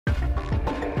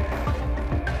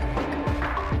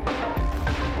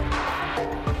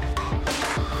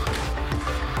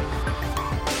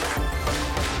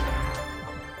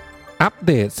อัปเ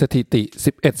ดตสถิติ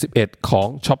 11.11 ของ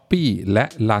Shopee และ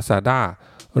Lazada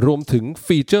รวมถึง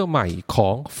ฟีเจอร์ใหม่ขอ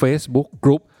ง Facebook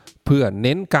Group เพื่อเ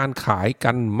น้นการขาย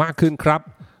กันมากขึ้นครับ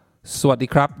สวัสดี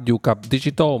ครับอยู่กับ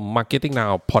Digital Marketing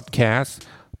Now Podcast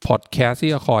ที่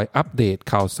จะคอยอัปเดต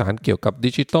ข่าวสารเกี่ยวกับ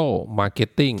Digital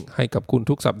Marketing ให้กับคุณ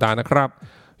ทุกสัปดาห์นะครับ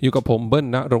อยู่กับผมเบิ้ล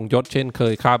ณรงค์ยศเช่นเค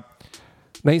ยครับ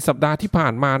ในสัปดาห์ที่ผ่า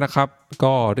นมานะครับ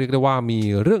ก็เรียกได้ว่ามี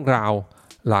เรื่องราว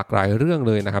หลากหลายเรื่อง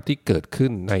เลยนะครับที่เกิดขึ้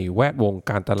นในแวดวง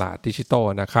การตลาดดิจิทัล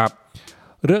นะครับ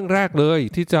เรื่องแรกเลย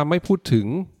ที่จะไม่พูดถึง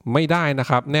ไม่ได้นะ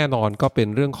ครับแน่นอนก็เป็น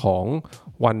เรื่องของ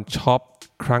วันช็อป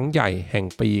ครั้งใหญ่แห่ง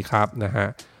ปีครับนะฮะ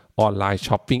ออนไลน์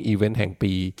ช้อปปิ้งอีเวนต์แห่ง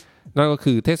ปีนั่นก็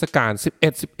คือเทศกาล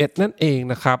 11.11 นั่นเอง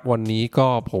นะครับวันนี้ก็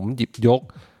ผมหยิบยก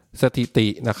สถิติ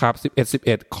นะครับ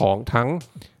 11.11 ของทั้ง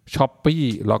Shopee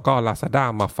แล้วก็ Lazada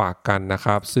มาฝากกันนะค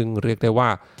รับซึ่งเรียกได้ว่า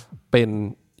เป็น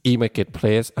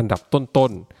e-marketplace อันดับต้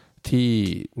นๆที่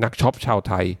นักช็อปชาว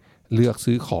ไทยเลือก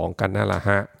ซื้อของกันนั่นแหละ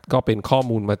ฮะก็เป็นข้อ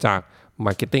มูลมาจาก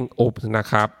Marketing Ops นะ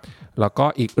ครับแล้วก็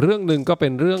อีกเรื่องนึงก็เป็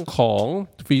นเรื่องของ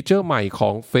ฟีเจอร์ใหม่ขอ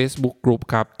ง Facebook Group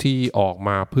ครับที่ออกม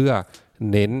าเพื่อ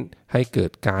เน้นให้เกิ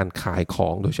ดการขายขอ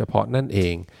งโดยเฉพาะนั่นเอ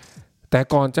งแต่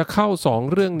ก่อนจะเข้า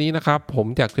2เรื่องนี้นะครับผม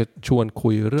อยากจะชวนคุ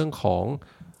ยเรื่องของ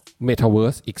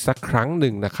Metaverse อีกสักครั้งห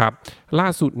นึ่งนะครับล่า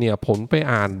สุดเนี่ยผมไป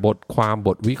อ่านบ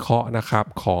ทวิเคราะห์นะครับ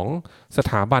ของส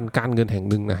ถาบันการเงินแห่ง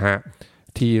หนึ่งนะฮะ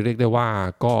ที่เรียกได้ว่า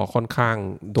ก็ค่อนข้าง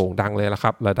โด่งดังเลยละค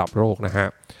รับระดับโลกนะฮะ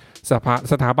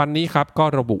สถาบันนี้ครับก็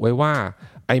ระบุไว้ว่า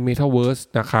ไอ้ Metaverse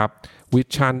นะครับวิ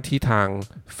ชั่นที่ทาง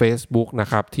Facebook นะ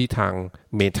ครับที่ทาง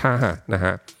Meta นะฮ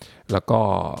ะแล้วก็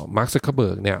Mark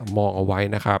Zuckerberg เนี่ยมองเอาไว้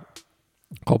นะครับ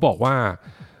เขาบอกว่า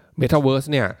Metaverse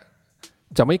เนี่ย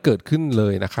จะไม่เกิดขึ้นเล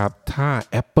ยนะครับถ้า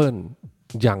Apple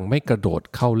ยังไม่กระโดด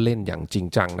เข้าเล่นอย่างจริง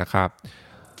จังนะครับ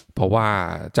เพราะว่า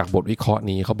จากบทวิเคราะห์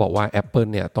นี้เขาบอกว่า Apple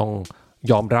เนี่ยต้อง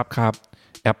ยอมรับครับ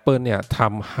Apple เนี่ยท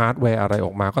ำฮาร์ดแวร์อะไรอ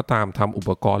อกมาก็ตามทำอุป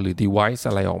กรณ์หรือ device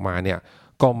อะไรออกมาเนี่ย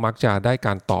ก็มักจะได้ก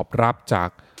ารตอบรับจาก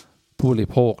ผู้บริ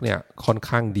โภคเนี่ยค่อน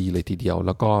ข้างดีเลยทีเดียวแ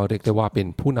ล้วก็เรียกได้ว่าเป็น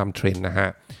ผู้นำเทรนด์นะฮะ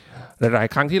หลาย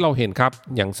ๆครั้งที่เราเห็นครับ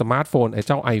อย่างสมาร์ทโฟนไอ้เ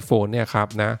จ้า iPhone เนี่ยครับ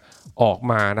นะออก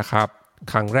มานะครับ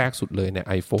ครั้งแรกสุดเลยเนี่ย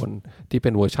iPhone ที่เป็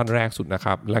นเวอร์ชันแรกสุดนะค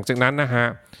รับหลังจากนั้นนะฮะ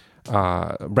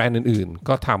แบรนด์อื่นๆ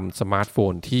ก็ทำสมาร์ทโฟ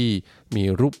นที่มี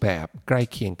รูปแบบใกล้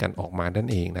เคียงกันออกมานั่น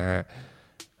เองนะฮะ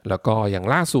แล้วก็อย่าง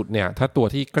ล่าสุดเนี่ยถ้าตัว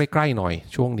ที่ใกล้ๆหน่อย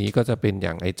ช่วงนี้ก็จะเป็นอ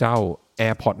ย่างไอ้เจ้า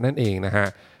AirPods นั่นเองนะฮะ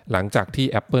หลังจากที่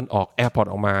Apple ออก AirPods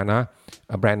ออกมานะ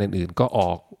แบรนด์อื่นๆก็อ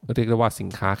อกเรียกได้ว่าสิน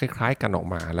ค้าคล้ายๆกันออก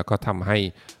มาแล้วก็ทำให้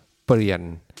เปลี่ยน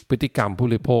พฤติกรรมผู้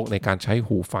บริโภคในการใช้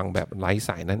หูฟังแบบไร้ส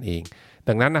ายนั่นเอง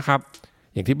ดังนั้นนะครับ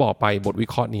อย่างที่บอกไปบทวิ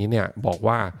เคราะห์นี้เนี่ยบอก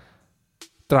ว่า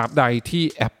ตราบใดที่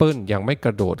Apple ยังไม่ก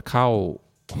ระโดดเข้า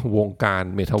วงการ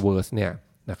Metaverse เนี่ย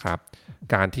นะครับ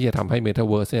การที่จะทำให้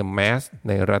Metaverse เนี่ยแมสใ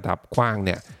นระดับกว้างเ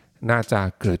นี่ยน่าจะ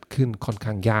เกิดขึ้นค่อน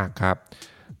ข้างยากครับ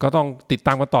ก็ต้องติดต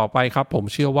ามกันต่อไปครับผม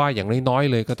เชื่อว่าอย่างน้อย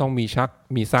ๆเลยก็ต้อง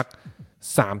มีสัก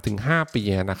 3-5 ปี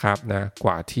นะครับนะก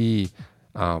ว่าที่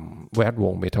แวดว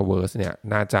ง Metaverse เนี่ย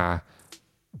น่าจะ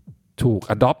ถูก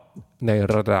adopt ใน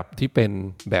ระดับที่เป็น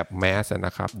แบบแมสน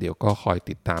ะครับเดี๋ยวก็คอย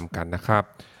ติดตามกันนะครับ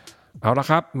เอาละ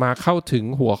ครับมาเข้าถึง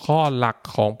หัวข้อหลัก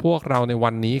ของพวกเราใน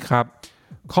วันนี้ครับ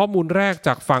ข้อมูลแรกจ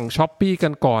ากฝั่ง Shopee กั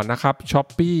นก่อนนะครับ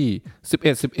Shopee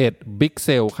 11.11 Big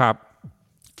Sale ครับ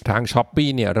ทาง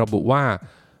Shopee เนี่ยระบุว่า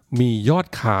มียอด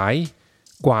ขาย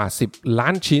กว่า10ล้า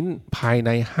นชิ้นภายใน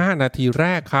5นาทีแร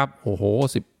กครับโอ้โห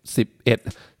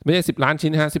11ไม่ใช่10ล้านชิ้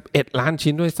นฮะ11ล้าน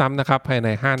ชิ้นด้วยซ้ำนะครับภายใน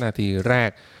5นาทีแร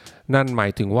กนั่นหมา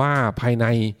ยถึงว่าภายใน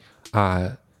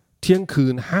เที่ยงคื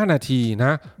น5นาทีน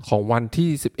ะของวันที่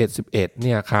11เ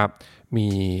นี่ยครับมี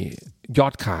ยอ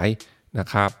ดขายนะ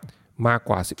ครับมาก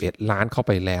กว่า11ล้านเข้าไ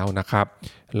ปแล้วนะครับ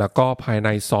แล้วก็ภายใน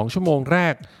2ชั่วโมงแร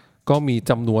กก็มี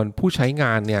จำนวนผู้ใช้ง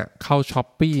านเนี่ยเข้า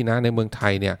Shopee นะในเมืองไท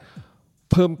ยเนี่ย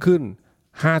เพิ่มขึ้น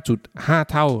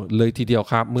 5.5 เท่าเลยทีเดียว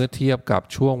ครับเมื่อเทียบกับ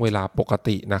ช่วงเวลาปก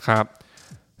ตินะครับ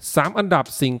3อันดับ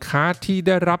สินค้าที่ไ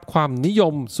ด้รับความนิย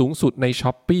มสูงสุดใน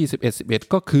Shopee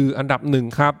 11.11 ก็คืออันดับ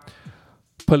1ครับ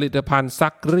ผลิตภัณฑ์ซั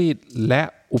กรีดและ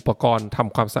อุปกรณ์ท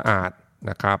ำความสะอาด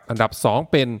นะครับอันดับ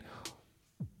2เป็น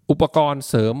อุปกรณ์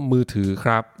เสริมมือถือค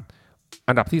รับ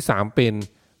อันดับที่3เป็น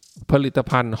ผลิต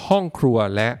ภัณฑ์ห้องครัว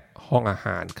และห้องอาห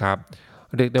ารครับ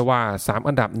เรียกได้ว่า3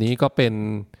อันดับนี้ก็เป็น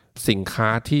สินค้า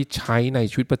ที่ใช้ใน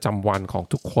ชีวิตประจำวันของ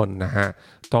ทุกคนนะฮะ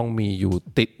ต้องมีอยู่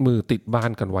ติดมือติดบ้า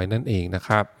นกันไว้นั่นเองนะค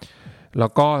รับแล้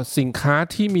วก็สินค้า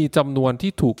ที่มีจำนวน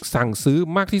ที่ถูกสั่งซื้อ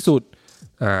มากที่สุด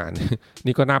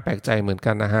นี่ก็น่าแปลกใจเหมือน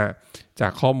กันนะฮะจา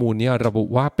กข้อมูลนี้ระบุ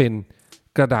ว่าเป็น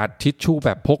กระดาษทิชชู่แบ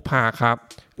บพกพาครับ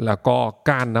แล้วก็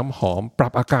ก้านน้ำหอมปรั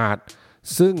บอากาศ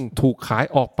ซึ่งถูกขาย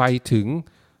ออกไปถึง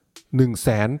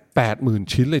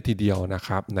 180,000 ชิ้นเลยทีเดียวนะค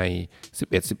รับใน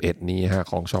11.11นี้ฮะ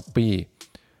ของ Shopee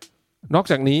นอก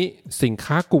จากนี้สิน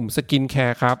ค้ากลุ่มสกินแค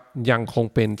ร์ครับยังคง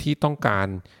เป็นที่ต้องการ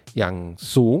อย่าง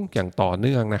สูงอย่างต่อเ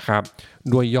นื่องนะครับ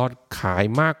ด้วยยอดขาย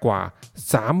มากกว่า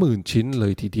 30,000 ชิ้นเล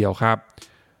ยทีเดียวครับ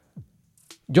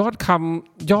ยอด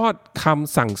ค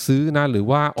ำสั่งซื้อนะหรือ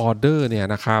ว่าออเดอร์เนี่ย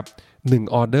นะครับ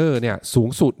1ออเดอร์เนี่ยสูง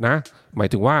สุดนะหมาย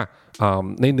ถึงว่า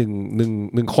ใน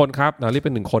1คนครับเรียกเ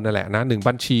ป็น1คนนั่นแหละนะ1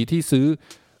บัญชีที่ซื้อ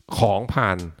ของผ่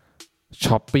าน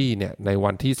Shopee เนี่ยใน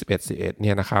วันที่11เ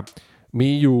นี่ยนะครับมี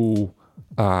อยู่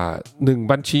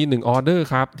1บัญชี1ออเดอร์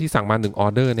ครับที่สั่งมา1ออ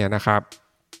เดอร์เนี่ยนะครับ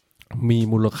มี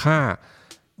มูลค่า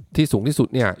ที่สูงที่สุด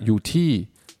เนี่ยอยู่ที่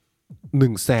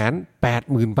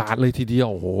 180,000 บาทเลยทีเดียว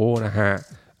โอ้โหนะฮะ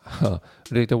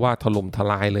เรียกได้ว่าถล่มท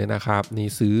ลายเลยนะครับนี่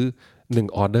ซื้อ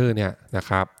1ออเดอร์เนี่ยนะ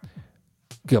ครับ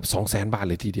เกือบ 200,000 บาท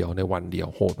เลยทีเดียวในวันเดียว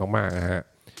โหดมากๆนะฮะ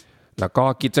แล้วก็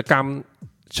กิจกรรม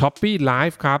Shopee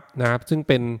Live ครับนะครับซึ่ง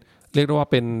เป็นเรียกได้ว่า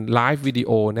เป็นไลฟ์วิดีโ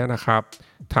อเนี่ยนะครับ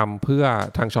ทำเพื่อ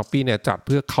ทาง Shopee เนี่ยจัดเ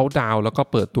พื่อเค้าน์ดาวน์แล้วก็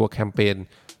เปิดตัวแคมเปญ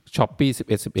Shopee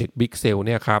 11.11 Big Sale เ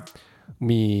นี่ยครับ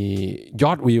มีย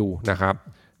อดวิวนะครับ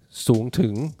สูงถึ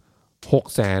ง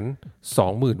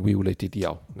 620,000 วิวเลยทีเดีย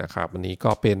วนะครับวันนี้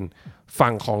ก็เป็น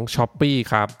ฝั่งของ Shopee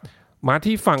ครับมา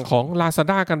ที่ฝั่งของ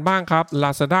Lazada กันบ้างครับ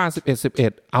Lazada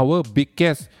 11.11 Our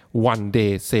Biggest One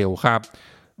Day Sale ครับ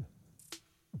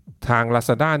ทาง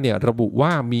Lazada เนี่ยระบุว่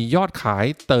ามียอดขาย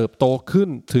เติบโตขึ้น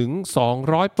ถึง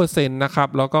 200% นะครับ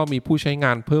แล้วก็มีผู้ใช้ง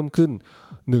านเพิ่มขึ้น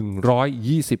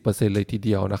 120% เลยทีเ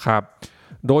ดียวนะครับ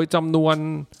โดยจำนวน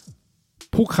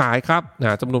ผู้ขายครับ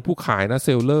จำนวนผู้ขายนะเซ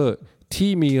ลเลอร์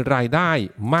ที่มีรายได้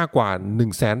มากกว่า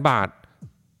 100,000 บาท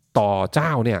ต่อเจ้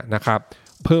าเนี่ยนะครับ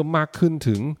เพิ่มมากขึ้น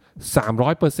ถึง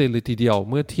 300% เลยทีเดียว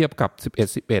เมื่อเทียบกับ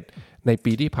11.11ใน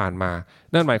ปีที่ผ่านมา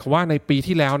นั่นหมายความว่าในปี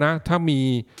ที่แล้วนะถ้ามี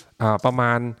ประม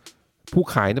าณผู้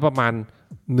ขายประมาณ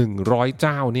100เ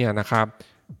จ้าเนี่ยนะครับ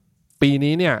ปี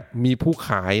นี้เนี่ยมีผู้ข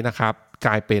ายนะครับก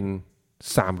ลายเป็น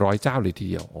300เจ้าเลยที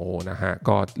เดียวโอ้นะฮะ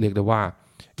ก็เรียกได้ว่า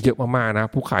เยอะมากๆนะ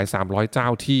ผู้ขาย300เจ้า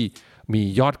ที่มี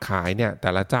ยอดขายเนี่ยแต่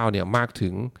ละเจ้าเนี่ยมากถึ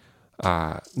ง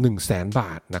100,000 บ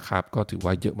าทนะครับก็ถือ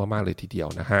ว่าเยอะมากๆเลยทีเดียว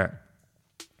นะฮะ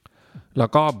แล้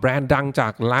วก็แบรนด์ดังจา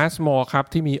ก Last Mall ครับ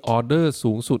ที่มีออเดอร์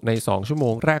สูงสุดใน2ชั่วโม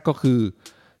งแรกก็คือ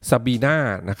Sabina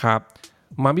นะครับ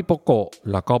มามิโปโกะ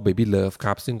แล้วก็ Baby Love ค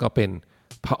รับซึ่งก็เป็น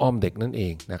ผ้าอ้อมเด็กนั่นเอ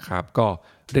งนะครับก็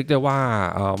เรียกได้ว่า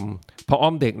ผ้าอ้อ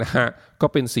มเด็กนะฮะก็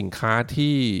เป็นสินค้า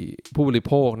ที่ผู้บริโ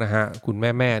ภคนะฮะคุณแ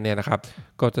ม่ๆเนี่ยนะครับ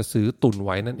ก็จะซื้อตุนไ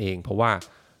ว้นั่นเองเพราะว่า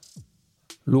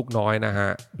ลูกน้อยนะฮะ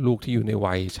ลูกที่อยู่ใน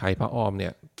วัยใช้ผ้าอ้อมเนี่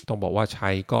ยต้องบอกว่าใช้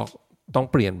ก็ต้อง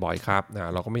เปลี่ยนบ่อยครับน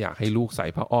ะเราก็ไม่อยากให้ลูกใส่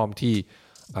ผ้าอ้อมที่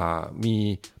มี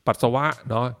ปัสสาวะ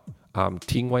เนาะ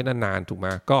ทิ้งไว้นานๆถูกไหม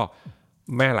ก็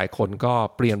แม่หลายคนก็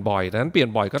เปลี่ยนบ่อยดังนั้นเปลี่ยน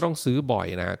บ่อยก็ต้องซื้อบ่อย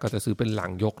นะก็จะซื้อเป็นลั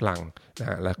งยกลังน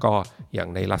ะแล้วก็อย่าง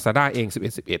ใน Lazada เอง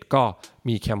11.11ก็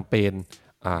มีแคมเปญ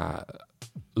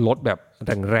ลดแบบ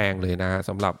แรงๆเลยนะส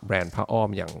ำหรับแบรนด์ผ้าอ้อม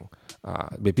อย่าง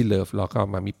Baby Love แล้วก็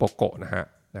มามิโปโกะนะค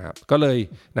รับก็เลย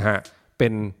นะฮะเป็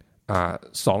น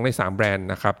2ใน3แบรนด์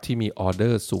นะครับที่มีออเดอ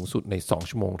ร์สูงสุดใน2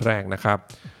ชั่วโมงแรกนะครับ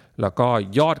แล้วก็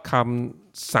ยอดค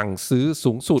ำสั่งซื้อ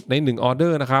สูงสุดใน1ออเดอ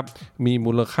ร์นะครับมี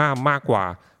มูลค่ามากกว่า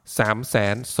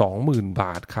 320,000 บ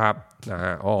าทครับนะฮ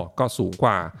ะก็สูงก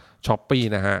ว่า Shopee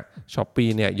นะฮะ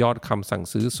Shopee เนี่ยยอดคำสั่ง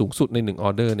ซื้อสูงสุดใน1ออ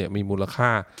เดอร์เนี่ยมีมูลค่า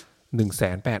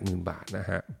 180,000 บาทนะ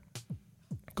ฮะ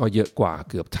ก็เยอะกว่า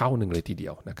เกือบเท่านึงเลยทีเดี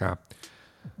ยวนะครับ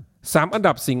3อัน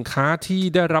ดับสินค้าที่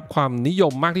ได้รับความนิย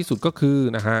มมากที่สุดก็คือ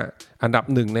นะฮะอันดับ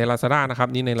1ใน Lazada นะครับ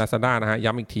นี่ใน Lazada นะฮะ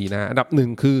ย้ำอีกทีนะอันดับ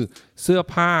1คือเสื้อ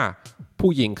ผ้า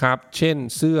ผู้หญิงครับเช่น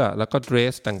เสื้อแล้วก็เดร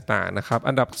สต่างๆนะครับ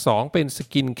อันดับ2เป็นส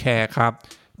กินแคร์ครับ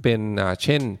เป็นเ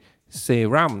ช่นเซ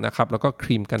รั่มนะครับแล้วก็ค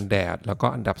รีมกันแดดแล้วก็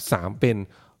อันดับ3เป็น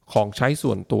ของใช้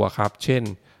ส่วนตัวครับเช่น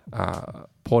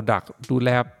product ดูแล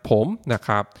ผมนะค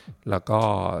รับแล้วก็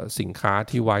สินค้า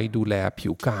ที่ไว้ดูแลผิ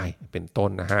วกายเป็นต้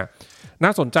นนะฮะน่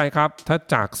าสนใจครับถ้า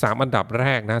จาก3อันดับแร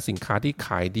กนะสินค้าที่ข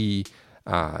ายดี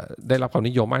ได้รับความ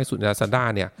นิยมมากที่สุดใน Lazada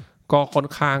เนี่ยก็ค่อน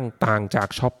ข้างต่างจาก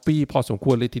Shopee พอสมค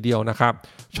วรเลยทีเดียวนะครับ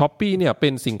Shopee เนี่ยเป็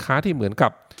นสินค้าที่เหมือนกั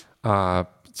บ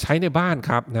ใช้ในบ้าน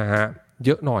ครับนะฮะเย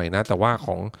อะหน่อยนะแต่ว่าข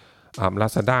อง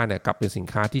Lazada เนี่ยกลับเป็นสิน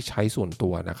ค้าที่ใช้ส่วนตั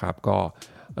วนะครับก็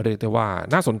เรียกได้ว่า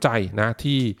น่าสนใจนะ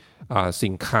ที่สิ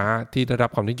นค้าที่ได้รับ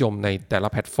ความนิยมในแต่ละ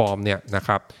แพลตฟอร์มเนี่ยนะค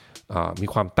รับมี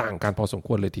ความต่างกันพอสมค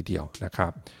วรเลยทีเดียวนะครั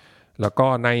บแล้วก็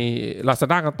ใน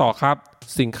Lazada กันต่อครับ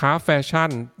สินค้าแฟชั่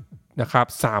นนะครับ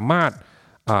สามารถ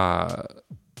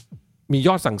มีย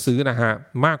อดสั่งซื้อนะฮะ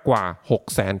มากกว่า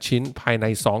 600,000 ชิ้นภายใน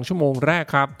2ชั่วโมงแรก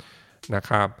ครับนะ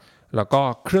ครับแล้วก็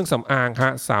เครื่องสำอางฮ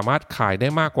ะสามารถขายได้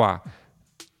มากกว่า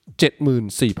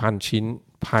 74,000 ชิ้น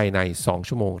ภายใน2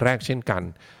ชั่วโมงแรกเช่นกัน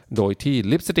โดยที่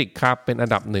ลิปสติกครับเป็นอัน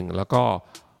ดับ1แล้วก็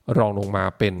รองลงมา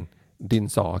เป็นดิน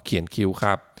สอเขียนคิ้วค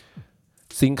รับ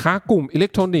สินค้ากลุ่มอิเล็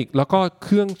กทรอนิกส์แล้วก็เค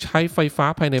รื่องใช้ไฟฟ้า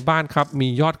ภายในบ้านครับมี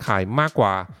ยอดขายมากก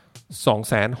ว่า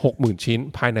 260,000 ชิ้น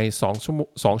ภายใน2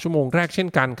ชั่วโมงแรกเช่น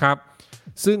กันครับ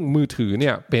ซึ่งมือถือเ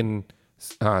นี่ยเป็น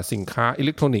สินค้าอิเ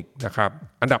ล็กทรอนิกส์นะครับ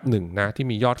อันดับ1นะที่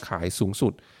มียอดขายสูงสุ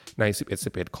ดใน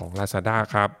 11.11 ของ Lazada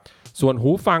ครับส่วน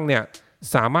หูฟังเนี่ย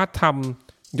สามารถท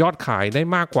ำยอดขายได้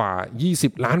มากกว่า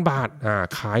20ล้านบาท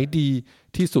ขายดี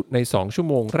ที่สุดใน2ชั่ว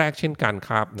โมงแรกเช่นกันค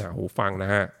รับหูฟังน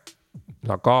ะฮะ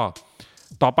แล้วก็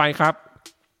ต่อไปครับ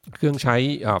เครื่องใช้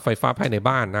ไฟฟ้าภายใน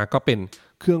บ้านนะก็เป็น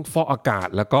เครื่องฟอกอากาศ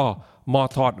แล้วก็หม้อ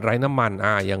ทอดไร้น้ำมัน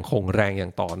ยังคงแรงอย่า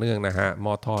งต่อเนื่องนะฮะห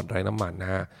ม้อทอดไร้น้ำมันน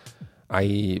ะฮะ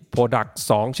โปรดักต์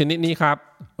2ชนิดนี้ครับ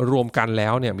รวมกันแล้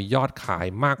วเนี่ยมียอดขาย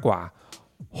มากกว่า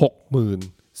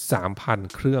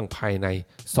 63,000 เครื่องภายใน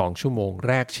2ชั่วโมง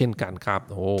แรกเช่นกันครับ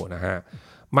นะฮะ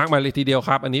มากมายเลยทีเดียวค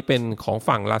รับอันนี้เป็นของ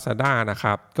ฝั่ง Lazada นะค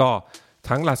รับก็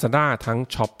ทั้ง Lazada ทั้ง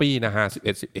Shopee นะฮะ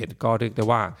 11.11 ก็เรียกได้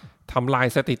ว่าทำลาย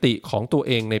สถิติของตัวเ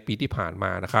องในปีที่ผ่านม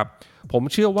านะครับผม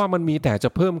เชื่อว่ามันมีแต่จะ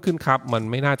เพิ่มขึ้นครับมัน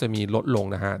ไม่น่าจะมีลดลง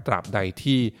นะฮะตราบใด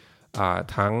ที่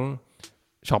ทั้ง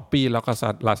Shopee แล้วก็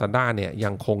Lazada เนี่ย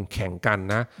ยังคงแข่งกัน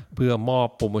นะเพื่อมอบ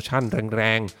โปรโมชั่นแร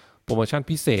งๆโปรโมชั่น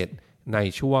พิเศษใน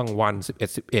ช่วงวัน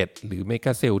 11.11 หรือ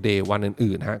Mega Sale Day วัน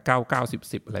อื่นๆฮะ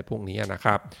 9-9-10 อะไรพวกนี้นะค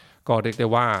รับก็เรียกได้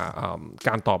ว่าก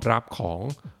ารตอบรับของ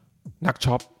นัก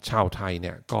ช็อปชาวไทยเ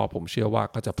นี่ยก็ผมเชื่อว่า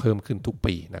ก็จะเพิ่มขึ้นทุก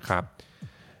ปีนะครับ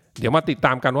เดี๋ยวมาติดต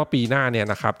ามกันว่าปีหน้าเนี่ย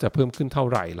นะครับจะเพิ่มขึ้นเท่า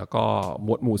ไหร่แล้วก็หม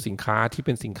วดหมู่สินค้าที่เ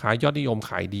ป็นสินค้ายอดนิยม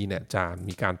ขายดีเนี่ยจะ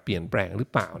มีการเปลี่ยนแปลงหรือ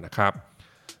เปล่านะครับ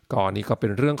ก็นี่ก็เป็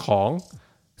นเรื่องของ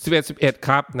 11.11 ค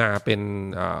รับเป็น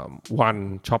วัน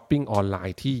ช้อปปิ้งออนไล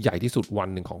น์ที่ใหญ่ที่สุดวัน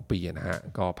หนึ่งของปีนะฮะ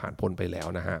ก็ผ่านพ้นไปแล้ว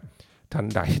นะฮะท่าน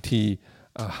ใดที่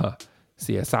เ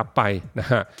สียทรัพย์ไปนะ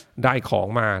ฮะได้ของ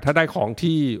มาถ้าได้ของ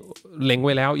ที่เล็งไ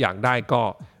ว้แล้วอยากได้ก็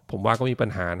ผมว่าก็มีปัญ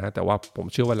หานะแต่ว่าผม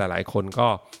เชื่อว่าหลายๆคนก็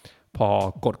พอ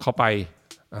กดเข้าไป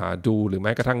ดูหรือแ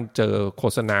ม้กระทั่งเจอโฆ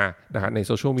ษณานะฮะในโ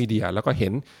ซเชียลมีเดียแล้วก็เห็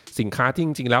นสินค้าที่จ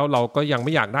ริงๆแล้วเราก็ยังไ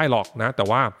ม่อยากได้หรอกนะแต่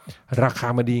ว่าราคา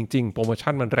มันดีจริงๆโปรโม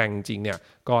ชั่นมันแรงจริงเนี่ย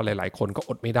ก็หลายๆคนก็อ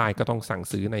ดไม่ได้ก็ต้องสั่ง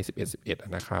ซื้อใน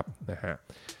 11.11 นะครับนะฮะ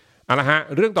เอาละฮะ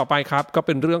เรื่องต่อไปครับก็เ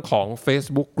ป็นเรื่องของ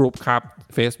Facebook Group ครับ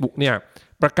Facebook เนี่ย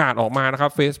ประกาศออกมานะครั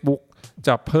บ Facebook จ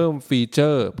ะเพิ่มฟีเจอ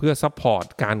ร์เพื่อซัพพอร์ต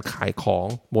การขายของ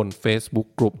บน Facebook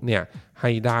Group เนี่ยใ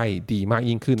ห้ได้ดีมาก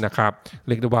ยิ่งขึ้นนะครับเ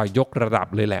รียกได้ว่ายกระดับ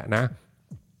เลยแหละนะ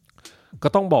ก็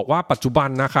ต้องบอกว่าปัจจุบัน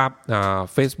นะครับ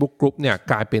Facebook Group เนี่ย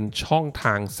กลายเป็นช่องท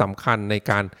างสำคัญใน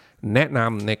การแนะน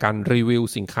ำในการรีวิว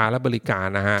สินค้าและบริการ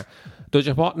นะฮะโดยเฉ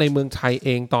พาะในเมืองไทยเอ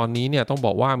งตอนนี้เนี่ยต้องบ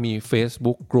อกว่ามี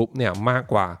Facebook Group เนี่ยมาก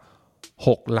กว่า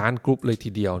6ล้านกรุ๊ปเลยที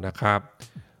เดียวนะครับ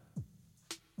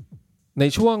ใน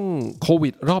ช่วงโควิ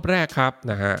ดรอบแรกครับ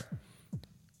นะฮะ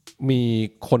มี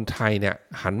คนไทยเนี่ย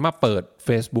หันมาเปิด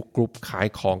Facebook Group ขาย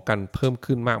ของกันเพิ่ม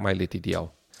ขึ้นมากมายเลยทีเดียว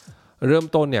เริ่ม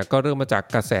ต้นเนี่ยก็เริ่มมาจาก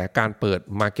กระแสการเปิด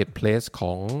Marketplace ข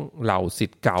องเหล่าศิ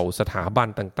ษย์เก่าสถาบัน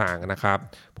ต่างๆนะครับ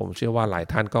ผมเชื่อว่าหลาย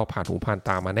ท่านก็ผ่านหูผ่านต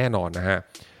ามาแน่นอนนะฮะ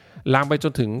ลามไปจ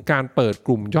นถึงการเปิดก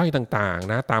ลุ่มย่อยต่าง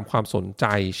ๆนะตามความสนใจ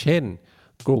เช่น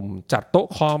กลุ่มจัดโต๊ะ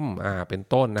คอมเป็น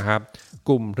ต้นนะครับก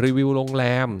ลุ่มรีวิวโรงแร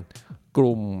มก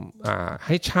ลุ่มใ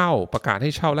ห้เช่าประกาศใ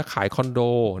ห้เช่าและขายคอนโด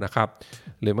นะครับ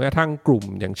หรือแม้กระทั่งกลุ่ม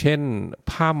อย่างเช่น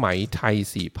ผ้าไหมไทย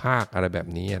4ภาคอะไรแบบ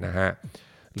นี้นะฮะ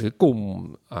หรือกลุ่ม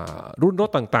รุ่นรถ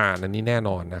ต่างๆอันนี้แน่น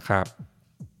อนนะครับ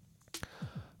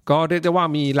ก็เรียกได้ว่า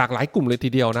มีหลากหลายกลุ่มเลยที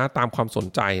เดียวนะตามความสน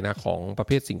ใจนะของประเ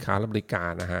ภทสินค้าและบริกา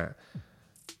รนะฮะ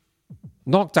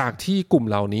นอกจากที่กลุ่ม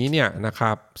เหล่านี้เนี่ยนะค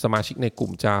รับสมาชิกในกลุ่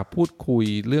มจะพูดคุย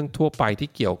เรื่องทั่วไปที่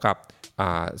เกี่ยวกับ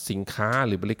สินค้าห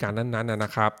รือบริการนั้นๆน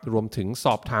ะครับรวมถึงส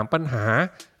อบถามปัญหา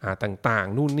ต่าง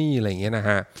ๆนู่นนี่อะไรเงี้ยนะ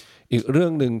ฮะอีกเรื่อ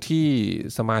งหนึ่งที่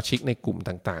สมาชิกในกลุ่ม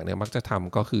ต่างๆเนี่ยมักจะท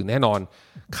ำก็คือแน่นอน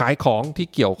ขายของที่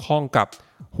เกี่ยวข้องกับ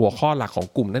หัวข้อหลักของ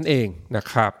กลุ่มนั่นเองนะ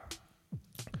ครับ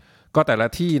ก็แต่ละ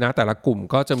ที่นะแต่ละกลุ่ม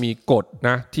ก็จะมีกฎน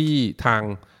ะที่ทาง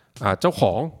เจ้าข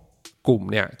องกลุ่ม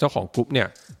เนี่ยเจ้าของกลุ่มเนี่ย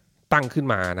ตั้งขึ้น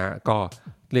มานะก็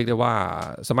เรียกได้ว่า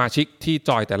สมาชิกที่จ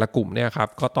อยแต่ละกลุ่มเนี่ยครับ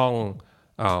ก็ต้อง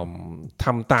ท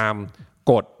ำตาม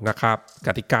กฎนะครับก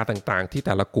ติกาต่างๆที่แ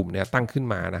ต่ละกลุ่มเนี่ยตั้งขึ้น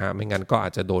มานะฮะไม่งั้นก็อา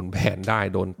จจะโดนแบนได้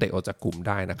โดนเตะออกจากกลุ่มไ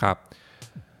ด้นะครับ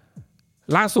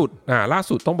ล่า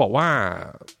สุดต้องบอกว่า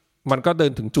มันก็เดิ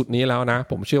นถึงจุดนี้แล้วนะ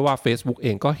ผมเชื่อว่า Facebook เอ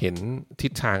งก็เห็นทิ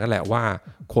ศทางกันแหละว่า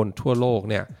คนทั่วโลก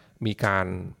เนี่ยมีการ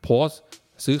โพสต์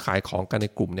ซื้อขายของกันใน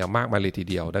กลุ่มเนี่ยมากมายเลยที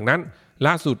เดียวดังนั้น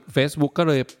ล่าสุด Facebook ก็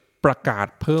เลยประกาศ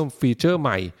เพิ่มฟีเจอร์ให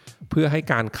ม่เพื่อให้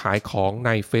การขายของใ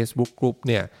น Facebook Group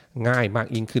เนี่ยง่ายมาก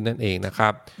ยิ่งขึ้นนั่นเองนะครั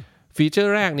บ ฟีเจอ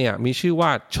ร์แรกเนี่ยมีชื่อว่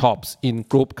า Shops in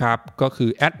Group ครับก็คือ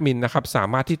แอดมินนะครับสา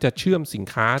มารถที่จะเชื่อมสิน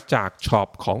ค้าจากช็อป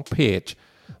ของเพจ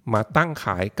มาตั้งข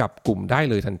ายกับกลุ่มได้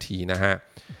เลยทันทีนะฮะ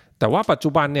แต่ว่าปัจจุ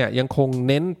บันเนี่ยยังคง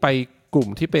เน้นไปกลุ่ม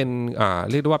ที่เป็น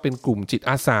เรียกได้ว่าเป็นกลุ่มจิต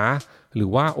อาสาหรือ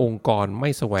ว่าองค์กรไม่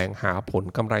แสวงหาผล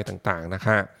กำไรต่างๆนะค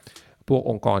ะพวก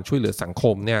องค์กรช่วยเหลือสังค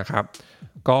มเนี่ยครับ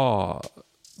ก็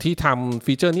ที่ทำ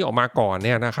ฟีเจอร์นี้ออกมาก่อนเ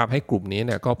นี่ยนะครับให้กลุ่มนี้เ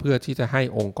นี่ยก็เพื่อที่จะให้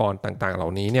องค์กรต่างๆเหล่า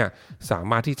นี้เนี่ยสา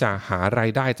มารถที่จะหารา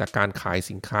ยได้จากการขาย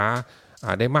สินค้า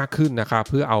ได้มากขึ้นนะครับ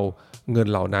เพื่อเอาเงิน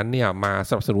เหล่านั้นเนี่ยมา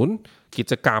สนับสนุนกิ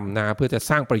จกรรมนะเพื่อจะ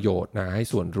สร้างประโยชน์นะให้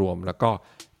ส่วนรวมแล้วก็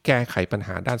แก้ไขปัญห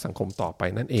าด้านสังคมต่อไป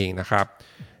นั่นเองนะครับ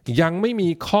ยังไม่มี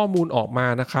ข้อมูลออกมา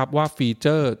นะครับว่าฟีเจ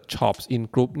อร์ Shops in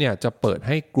Group เนี่ยจะเปิดใ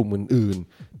ห้กลุ่มอื่น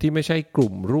ๆที่ไม่ใช่ก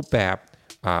ลุ่มรูปแบบ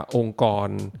องค์กร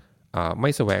ไม่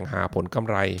แสวงหาผลกำ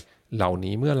ไรเหล่า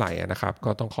นี้เมื่อไหร่นะครับ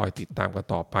ก็ต้องคอยติดตามกัน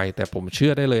ต่อไปแต่ผมเชื่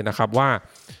อได้เลยนะครับว่า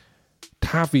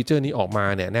ถ้าฟีเจอร์นี้ออกมา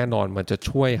เนี่ยแน่นอนมันจะ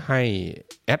ช่วยให้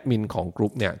แอดมินของกลุ่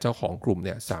มเนี่ยเจ้าของกลุ่มเ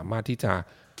นี่ยสามารถที่จะ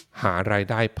หาราย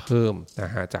ได้เพิ่มน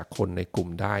ะฮะจากคนในกลุ่ม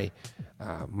ได้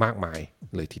มากมาย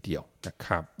เลยทีเดียวนะค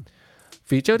รับ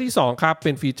ฟีเจอร์ที่2ครับเ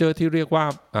ป็นฟีเจอร์ที่เรียกว่า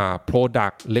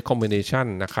product recommendation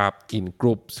นะครับ in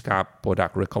groups ครับ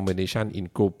product recommendation in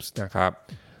groups นะครับ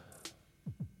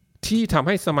ที่ทำใ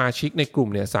ห้สมาชิกในกลุ่ม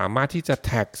เนี่ยสามารถที่จะแ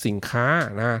ท็กสินค้า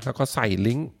นะแล้วก็ใส่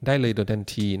ลิงก์ได้เลยโดยทัน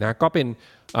ทีนะก็เป็น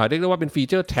เรียกได้ว่าเป็นฟี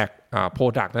เจอร์แท็ก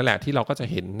product นั่นแหละที่เราก็จะ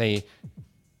เห็นใน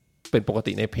เป็นปก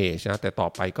ติในเพจนะแต่ต่อ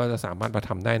ไปก็จะสามารถมาท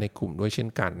ำได้ในกลุ่มด้วยเช่น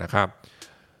กันนะครับ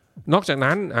นอกจาก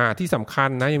นั้นที่สำคัญ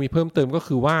นะยังมีเพิ่มเติมก็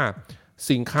คือว่า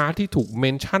สินค้าที่ถูกเม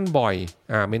นชั่นบ่อย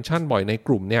เมนชั่นบ่อยในก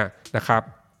ลุ่มเนี่ยนะครับ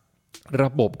ระ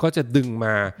บบก็จะดึงม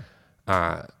า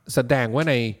แสดงไว้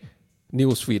ใน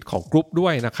Newsfeed ของกลุ่มด้ว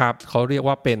ยนะครับเขาเรียก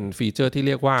ว่าเป็นฟีเจอร์ที่เ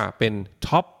รียกว่าเป็น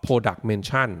Top Product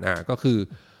Mention ก็คือ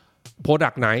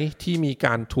Product ไหนที่มีก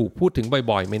ารถูกพูดถึง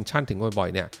บ่อยๆ Mention ถึงบ่อย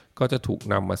ๆเนี่ยก็จะถูก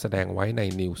นำมาแสดงไว้ใน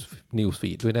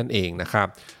Newsfeed ด้วยนั่นเองนะครับ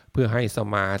เพื่อให้ส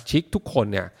มาชิกทุกคน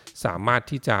เนี่ยสามารถ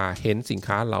ที่จะเห็นสิน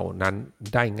ค้าเหล่านั้น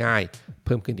ได้ง่ายเ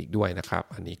พิ่มขึ้นอีกด้วยนะครับ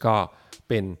อันนี้ก็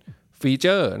เป็นฟีเจ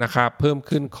อร์นะครับเพิ่ม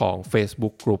ขึ้นของ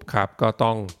Facebook Group ครับก็ต้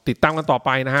องติดตามกันต่อไป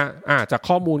นะฮะจาก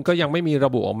ข้อมูลก็ยังไม่มีร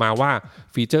ะบุออกมาว่า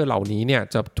ฟีเจอร์เหล่านี้เนี่ย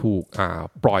จะถูก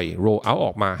ปล่อย roll out อ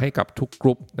อกมาให้กับทุกก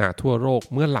ลุ่มทั่วโลก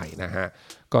เมื่อไหร่นะฮะ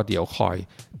ก็เดี๋ยวคอย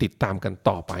ติดตามกัน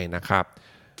ต่อไปนะครับ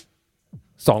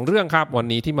2เรื่องครับวัน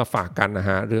นี้ที่มาฝากกันนะ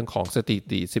ฮะเรื่องของสถิ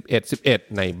ติ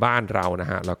11ในบ้านเรานะ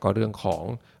ฮะแล้วก็เรื่องของ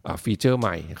ฟีเจอร์ให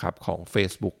ม่ครับของ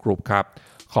Facebook Group ครับ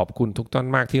ขอบคุณทุกท่าน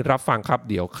มากที่รับฟังครับ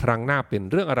เดี๋ยวครั้งหน้าเป็น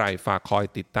เรื่องอะไรฝากคอย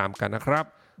ติดตามกันนะครับ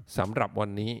สำหรับวัน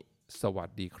นี้สวัส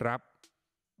ดีครับ